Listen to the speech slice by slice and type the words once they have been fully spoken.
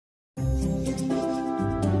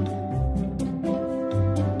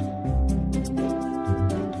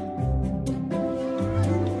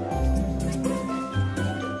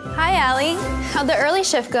Allie. How'd the early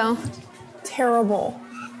shift go? Terrible.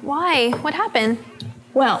 Why? What happened?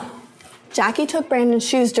 Well, Jackie took Brandon's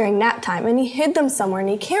shoes during nap time and he hid them somewhere and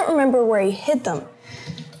he can't remember where he hid them.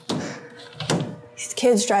 These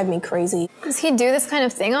kids drive me crazy. Does he do this kind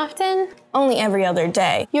of thing often? Only every other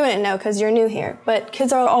day. You wouldn't know because you're new here, but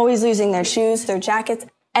kids are always losing their shoes, their jackets,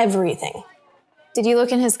 everything. Did you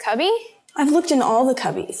look in his cubby? I've looked in all the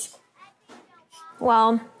cubbies.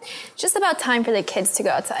 Well, it's just about time for the kids to go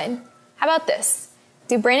outside. How about this?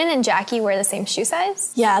 Do Brandon and Jackie wear the same shoe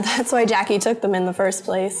size? Yeah, that's why Jackie took them in the first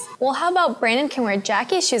place. Well, how about Brandon can wear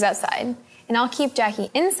Jackie's shoes outside, and I'll keep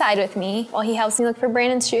Jackie inside with me while he helps me look for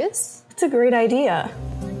Brandon's shoes? It's a great idea.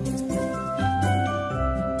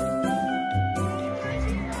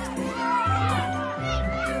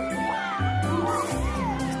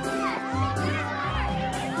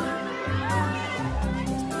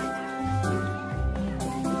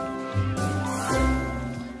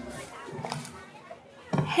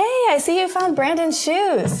 Hey, I see you found Brandon's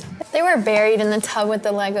shoes. They were buried in the tub with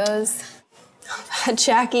the Legos.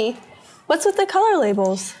 Jackie, what's with the color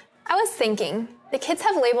labels? I was thinking, the kids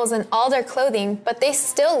have labels in all their clothing, but they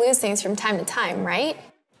still lose things from time to time, right?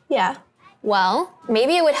 Yeah. Well,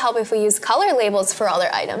 maybe it would help if we use color labels for all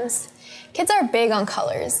their items. Kids are big on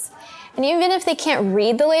colors. And even if they can't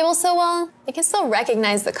read the label so well, they can still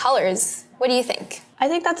recognize the colors. What do you think? I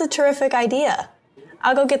think that's a terrific idea.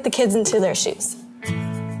 I'll go get the kids into their shoes.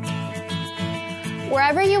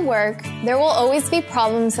 Wherever you work, there will always be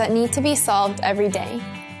problems that need to be solved every day.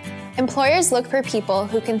 Employers look for people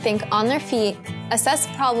who can think on their feet, assess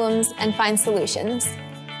problems, and find solutions.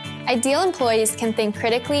 Ideal employees can think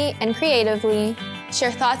critically and creatively,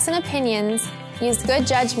 share thoughts and opinions, use good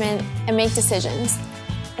judgment, and make decisions.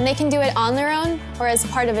 And they can do it on their own or as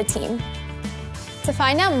part of a team. To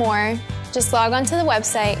find out more, just log on to the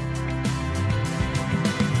website